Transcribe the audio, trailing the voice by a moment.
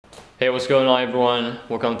Hey, what's going on everyone?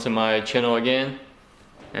 Welcome to my channel again.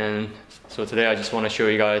 And so today I just want to show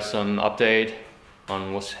you guys some update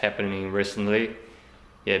on what's happening recently.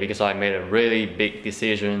 Yeah, because I made a really big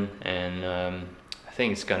decision and I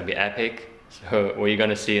think it's gonna be epic. So what you're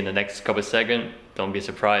gonna see in the next couple of seconds, don't be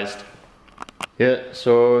surprised. Yeah,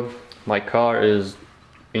 so my car's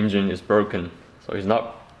engine is broken. So it's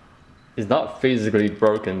not physically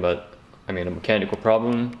broken, but I mean a mechanical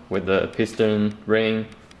problem with the piston ring.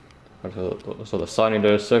 So the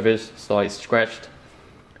cylinder surface slightly scratched.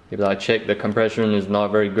 If I check, the compression is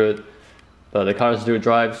not very good, but the car still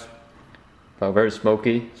drives, but very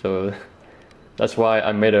smoky. So that's why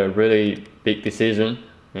I made a really big decision,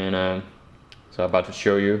 and so I'm about to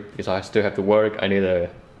show you, because I still have to work. I need a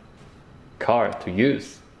car to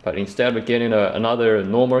use, but instead of getting another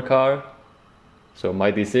normal car, so my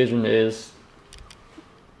decision is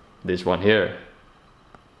this one here.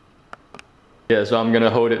 Yeah, so I'm gonna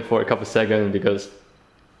hold it for a couple seconds because,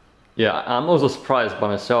 yeah, I'm also surprised by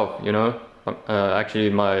myself, you know. Actually,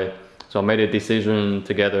 so I made a decision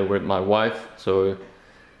together with my wife, so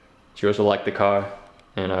she also liked the car,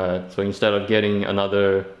 and so instead of getting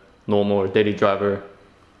another normal daily driver,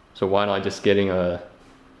 so why not just getting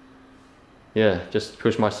just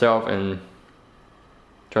push myself and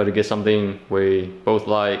try to get something we both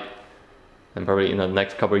like, and probably in the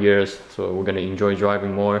next couple of years, so we're gonna enjoy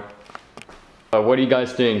driving more. What do you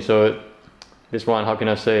guys think? So this one, how can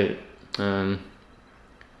I say it?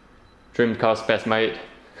 Dream car's best mate.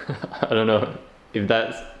 I don't know if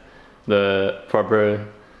that's the proper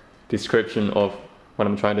description of what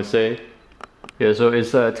I'm trying to say. Yeah, so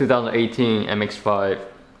it's a 2018 MX-5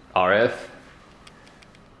 RF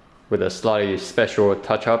with a slightly special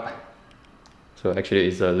touch-up. So actually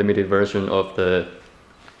it's a limited version of the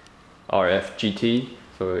RF GT.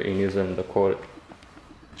 So in using the code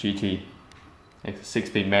GT. It's a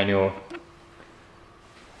 6-speed manual.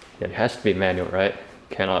 Yeah, it has to be manual, right?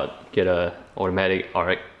 Cannot get a automatic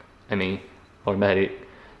automatic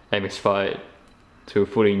MX-5 to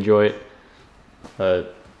fully enjoy it.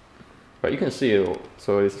 But you can see it,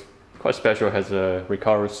 so it's quite special. It has a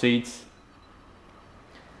recovery seats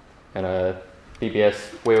and a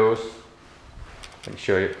BBS wheels. Let me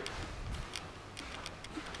show you.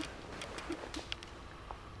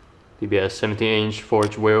 BBS 17-inch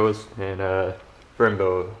forged wheels and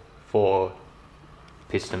Brembo 4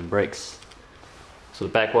 piston brakes. So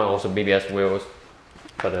the back one also BBS wheels,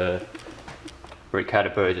 but the brake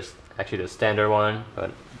caliper is just actually the standard one,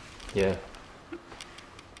 but yeah.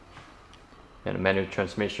 And a manual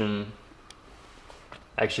transmission.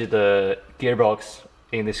 Actually the gearbox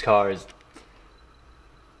in this car is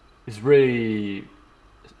really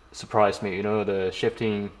surprised me, you know, the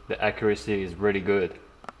shifting, the accuracy is really good.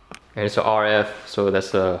 And it's a RF, so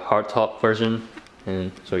that's a hardtop version,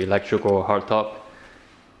 and so electrical hardtop.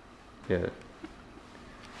 Yeah,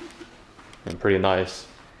 and pretty nice.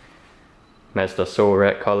 Match the soul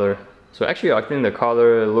red color. So actually, I think the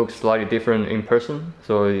color looks slightly different in person.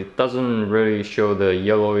 So it doesn't really show the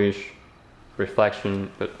yellowish reflection,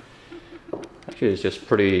 but actually it's just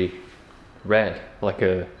pretty red, like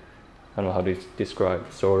a, I don't know how to describe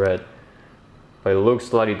soul red. But it looks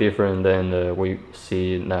slightly different than we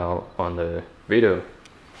see now on the video.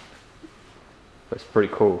 But it's pretty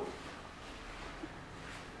cool.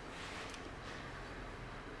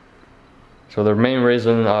 So the main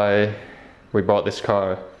reason we bought this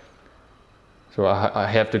car, so I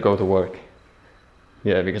have to go to work.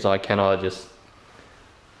 Yeah, because I cannot just,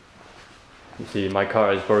 you see my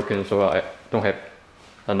car is broken, so I don't have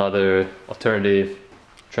another alternative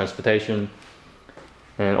transportation.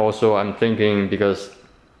 And also I'm thinking, because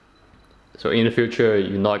so in the future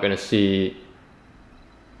you're not gonna see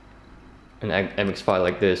an MX-5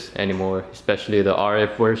 like this anymore, especially the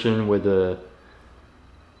RF version with the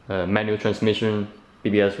manual transmission,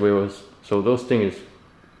 BBS wheels. So those things,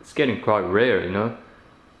 it's getting quite rare, you know.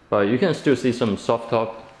 But you can still see some soft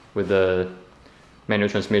top with the manual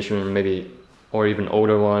transmission, maybe, or even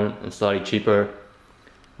older one and slightly cheaper.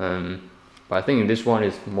 But I think this one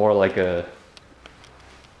is more like a,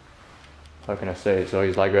 how can I say? So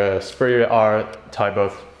it's like a superior art type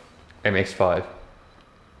of MX-5.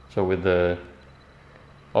 So with the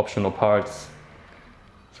optional parts.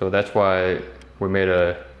 So that's why we made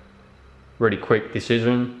a really quick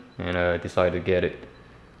decision and decided to get it.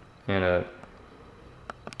 And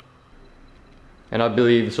I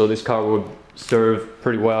believe so this car would serve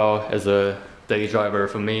pretty well as a daily driver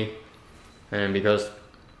for me. And because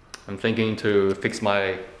I'm thinking to fix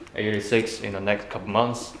my AE86 in the next couple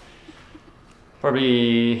months.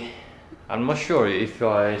 Probably, I'm not sure if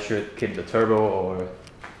I should keep the turbo or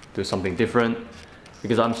do something different.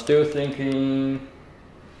 because I'm still thinking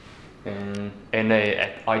in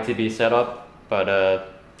a ITB setup, but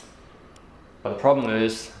the problem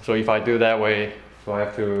is, so if I do that way, so I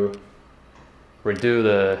have to redo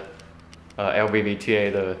the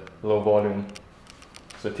LVVTA, the low volume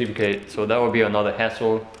certificate, so that would be another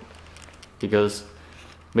hassle, because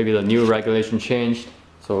maybe the new regulation changed,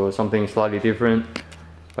 so something slightly different.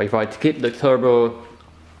 But if I keep the turbo,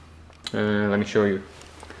 let me show you,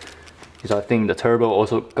 because I think the turbo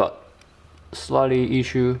also got slightly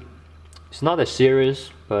issue. It's not as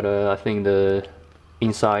serious, but I think the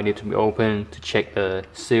inside need to be open to check the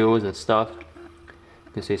seals and stuff.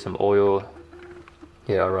 You can see some oil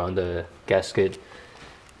here around the gasket.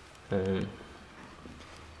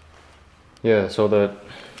 Yeah, so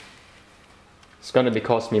it's gonna be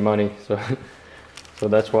cost me money, so so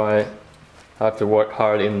that's why I have to work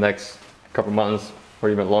hard in the next couple months or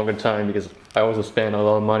even longer time, because I also spend a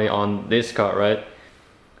lot of money on this car, right?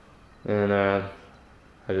 And I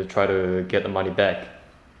just try to get the money back.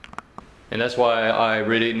 And that's why I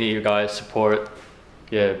really need you guys' support.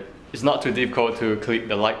 Yeah, it's not too difficult to click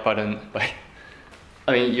the like button, but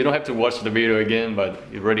I mean, you don't have to watch the video again, but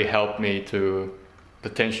it really helped me to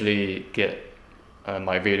potentially get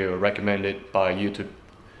my video recommended by YouTube.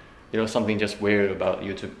 You know, something just weird about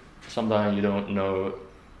YouTube. Sometimes you don't know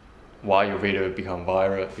why your video become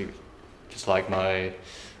viral. Just like I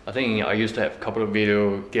think I used to have a couple of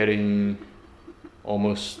videos getting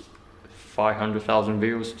almost 500,000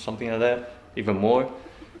 views, something like that, even more.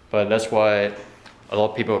 But that's why a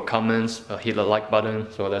lot of people comments, hit the like button,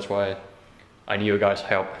 so that's why I need you guys'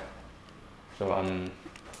 help. So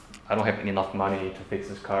I don't have enough money to fix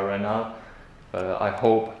this car right now, but I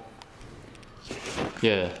hope,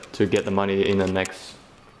 yeah, to get the money in the next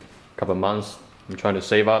couple of months. I'm trying to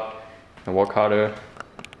save up and work harder.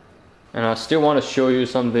 And I still want to show you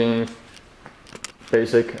something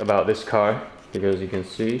basic about this car, because you can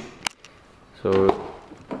see, so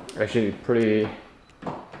actually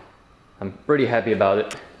I'm pretty happy about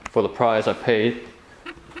it for the price I paid.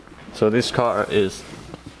 So this car is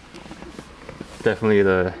definitely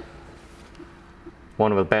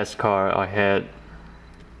one of the best car I had,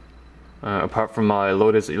 apart from my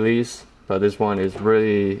Lotus Elise, but this one is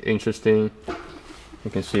really interesting.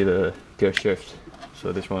 You can see the gear shift.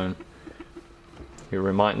 So this one, it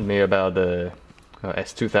reminds me about the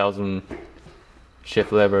S2000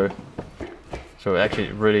 shift lever. So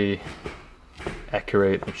actually really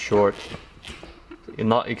accurate and short.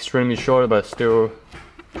 Not extremely short, but still.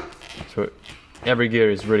 So every gear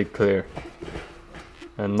is really clear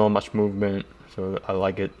and not much movement, so I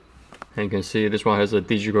like it. And you can see this one has a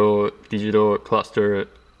digital cluster,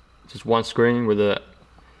 just one screen with a,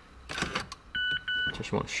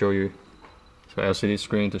 just want to show you, so LCD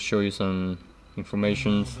screen to show you some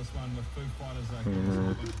information,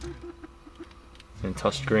 and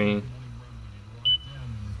touch screen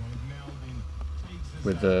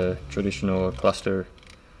with the traditional cluster.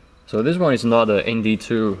 So this one is not a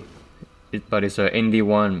ND2, but it's a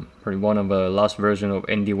ND1, probably one of the last version of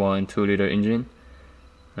ND1 2-liter engine.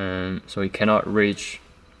 And so it cannot reach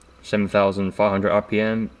 7,500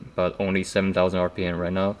 RPM, but only 7,000 RPM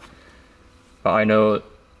right now. But I know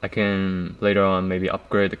I can later on maybe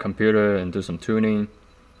upgrade the computer and do some tuning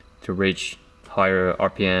to reach higher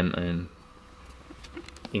RPM and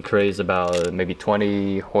increase about maybe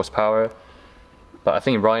 20 horsepower. But I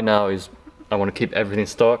think right now I want to keep everything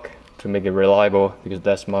stock to make it reliable, because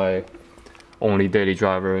that's my only daily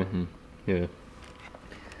driver. And yeah,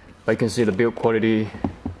 but you can see the build quality,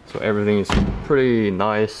 so everything is pretty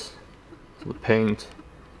nice. So the paint,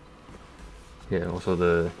 yeah, also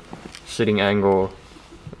the sitting angle.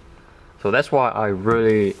 So that's why I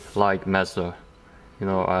really like Mazda. You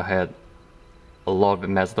know, I had a lot of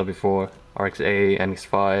Mazda before, RX-8,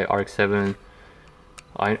 MX-5, RX-7.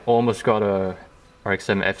 I almost got a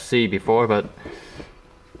RX-7 FC before, but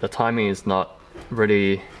the timing is not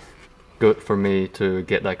really good for me to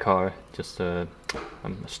get that car. Just I'm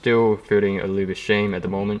still feeling a little bit shame at the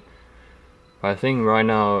moment. But I think right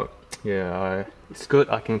now, yeah, it's good.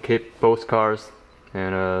 I can keep both cars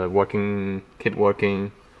and keep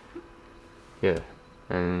working. Yeah,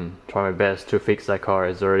 and try my best to fix that car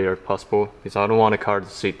as early as possible, because I don't want the car to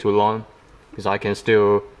sit too long, because I can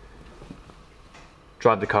still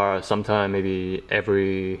drive the car sometime, maybe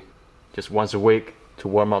just once a week, to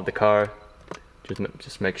warm up the car,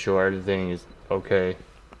 just make sure everything is okay.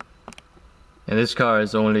 And this car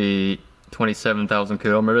is only 27,000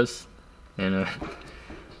 kilometers, and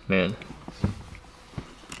man,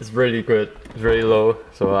 it's really good, it's really low,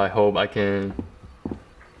 so I hope I can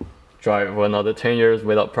drive for another 10 years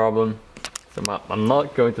without problem. So I'm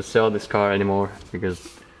not going to sell this car anymore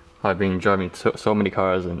because I've been driving so many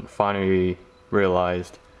cars and finally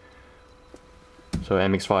realized, so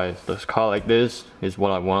MX-5, this car like this is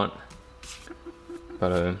what I want,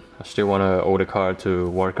 but I still want an older car to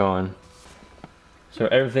work on. So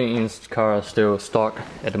everything in this car is still stock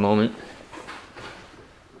at the moment.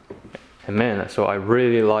 And man, so I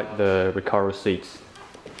really like the Recaro seats.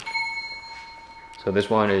 So this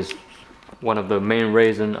one is one of the main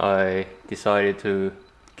reasons I decided to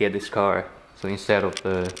get this car. So instead of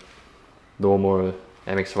the normal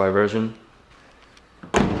MX-5 version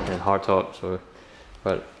and hardtop, so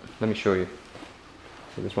but let me show you.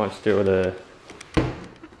 So this one's still it's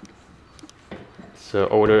an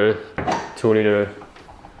older 2-liter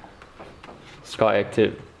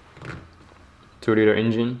Skyactiv 2-liter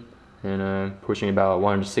engine and pushing about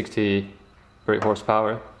 160 brake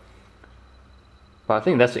horsepower. But I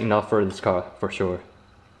think that's enough for this car for sure.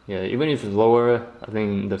 Yeah, even if it's lower, I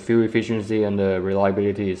think the fuel efficiency and the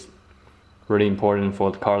reliability is really important for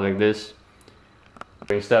a car like this.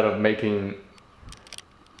 Instead of making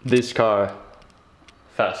this car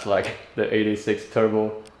fast like the AE86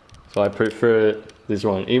 turbo, so I prefer this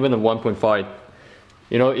one, even the 1.5.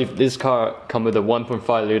 You know, if this car come with a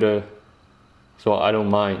 1.5 liter, so I don't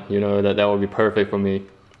mind, you know, that would be perfect for me,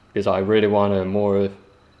 because I really want a more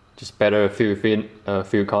just better fuel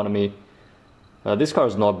economy. This car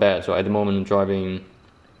is not bad, so at the moment I'm driving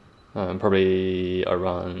probably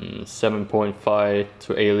around 7.5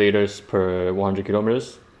 to 8 liters per 100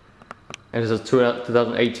 kilometers. And this is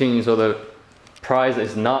 2018, so the price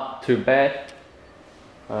is not too bad.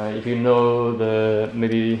 If you know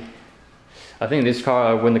maybe, I think this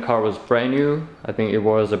car, when the car was brand new, I think it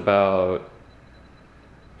was about,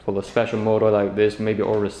 for the special model like this, maybe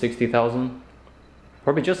over 60,000.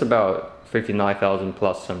 Probably just about 59,000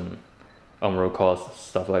 plus some on-road costs,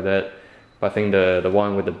 stuff like that. But I think the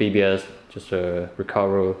one with the BBS, just a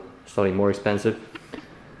Recaro, slightly more expensive.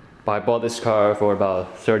 But I bought this car for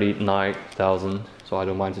about 39,000, so I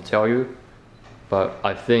don't mind to tell you. But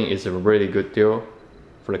I think it's a really good deal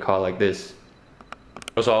for the car like this.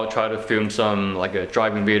 Also, I'll try to film some like a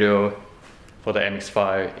driving video for the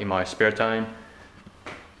MX-5 in my spare time.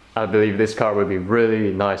 I believe this car would be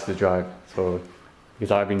really nice to drive. So,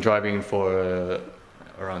 because I've been driving for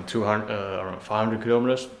around 500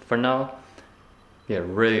 kilometers for now. Yeah,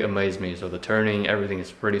 really amazed me. So the turning, everything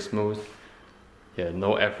is pretty smooth. Yeah,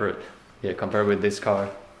 no effort. Yeah, compared with this car,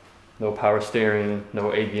 no power steering,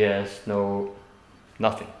 no ABS,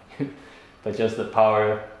 nothing. But just the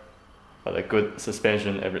power, but a good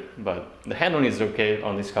suspension. But the handling is okay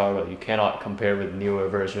on this car, but you cannot compare with newer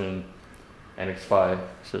version MX-5.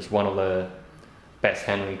 So it's one of the best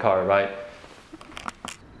handling car, right?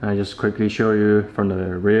 I just quickly show you from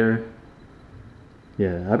the rear.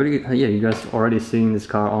 Yeah, I believe, yeah, you guys already seen this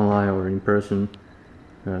car online or in person.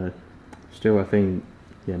 Still, I think,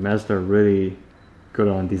 yeah, Mazda are really good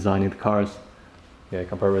on designing the cars. Yeah,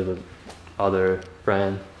 compared with the other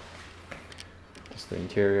brand. Just the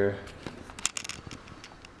interior.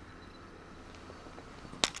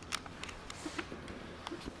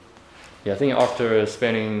 Yeah, I think after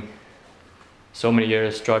spending so many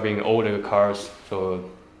years driving older cars,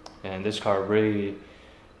 and this car really,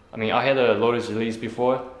 I mean, I had a Lotus Elise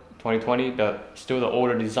before, 2020, but still the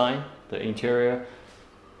older design, the interior.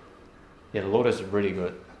 Yeah, the Lotus is really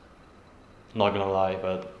good. Not gonna lie,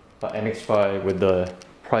 but MX-5 with the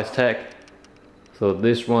price tag, so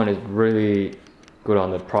this one is really good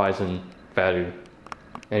on the price and value.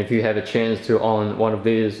 And if you have a chance to own one of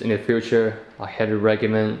these in the future, I highly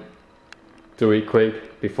recommend do it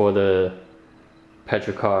quick before the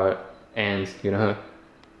petrol car ends, you know.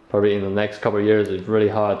 Probably in the next couple of years, it's really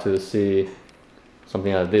hard to see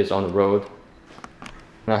something like this on the road.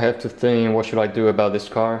 And I have to think, what should I do about this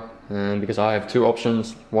car? And because I have two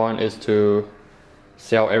options. One is to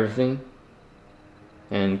sell everything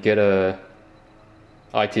and get a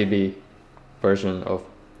ITB version of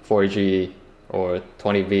 40G or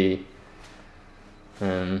 20V.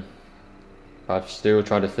 And I'm still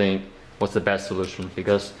trying to think what's the best solution,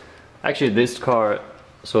 because actually this car,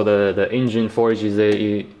 so the engine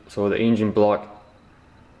 40GZE, so the engine block,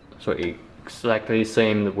 so exactly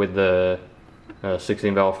same with the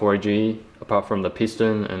 16 valve 40G, apart from the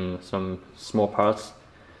piston and some small parts.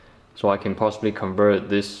 So I can possibly convert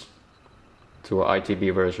this to an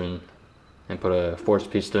ITB version and put a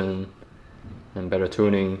forged piston and better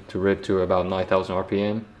tuning to rip to about 9,000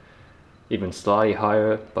 RPM, even slightly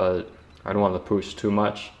higher, but I don't want to push too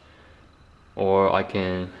much. Or I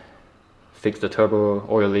can fix the turbo,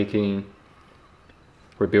 oil leaking,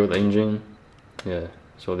 rebuild the engine. Yeah,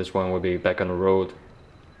 so this one will be back on the road.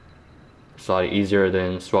 slightly easier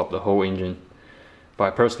than swap the whole engine. But I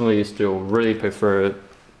personally still really prefer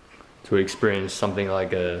to experience something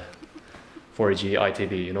like a 40G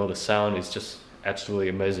ITB. You know, the sound is just absolutely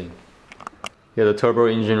amazing. Yeah, the turbo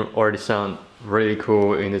engine already sounds really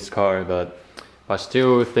cool in this car, but I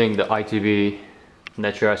still think the ITB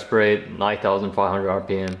natural aspirate 9,500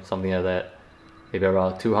 RPM, something like that, maybe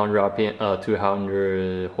around 200 RPM,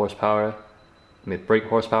 200 horsepower. I mean, brake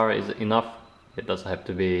horsepower is enough. It doesn't have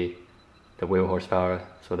to be the wheel horsepower.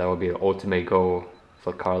 So that would be the ultimate goal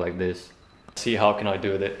for a car like this. See how can I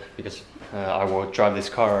do it, because I will drive this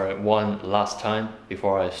car one last time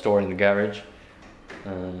before I store it in the garage.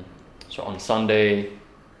 So on Sunday,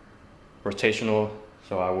 rotational,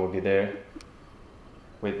 so I will be there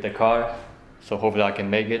with the car. So hopefully I can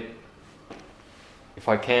make it. If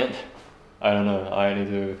I can't, I don't know, I need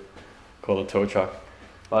to call a tow truck.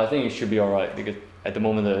 But I think it should be alright, because at the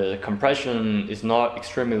moment the compression is not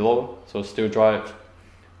extremely low, so still drive,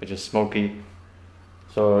 but just smoky.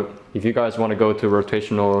 So if you guys want to go to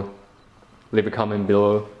rotational, leave a comment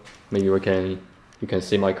below. Maybe you can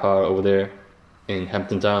see my car over there in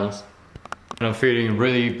Hampton Downs. And I'm feeling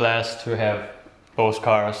really blessed to have both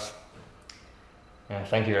cars. And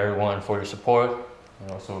thank you everyone for your support,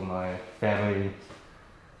 and also my family.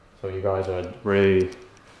 So you guys are really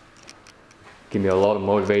give me a lot of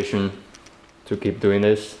motivation to keep doing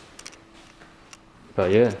this.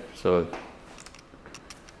 But yeah, so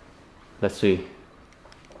let's see.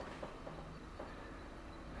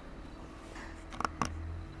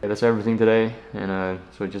 Yeah, that's everything today, and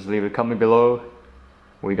so just leave a comment below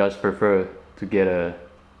what you guys prefer, to get a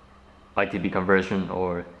ITB conversion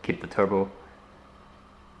or keep the turbo.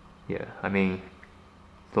 Yeah, I mean,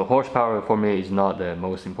 the horsepower for me is not the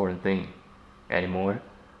most important thing anymore,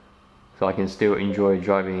 so I can still enjoy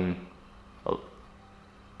driving a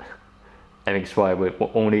MX-5 with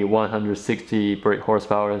only 160 brake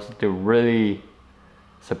horsepower. Still really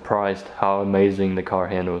surprised how amazing the car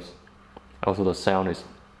handles. Also the sound is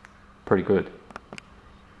pretty good.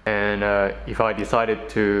 And if I decided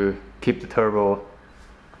to keep the turbo,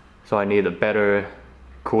 so I need a better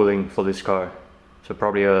cooling for this car. So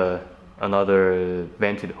probably another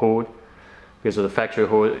vented hood, because the factory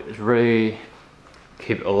hood is really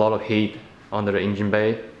keep a lot of heat under the engine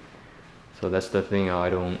bay. So that's the thing I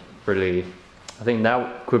think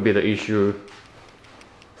that could be the issue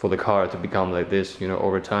for the car to become like this, you know,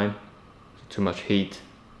 over time. Too much heat.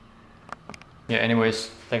 Yeah, anyways,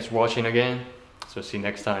 thanks for watching again. So see you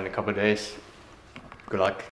next time in a couple of days. Good luck.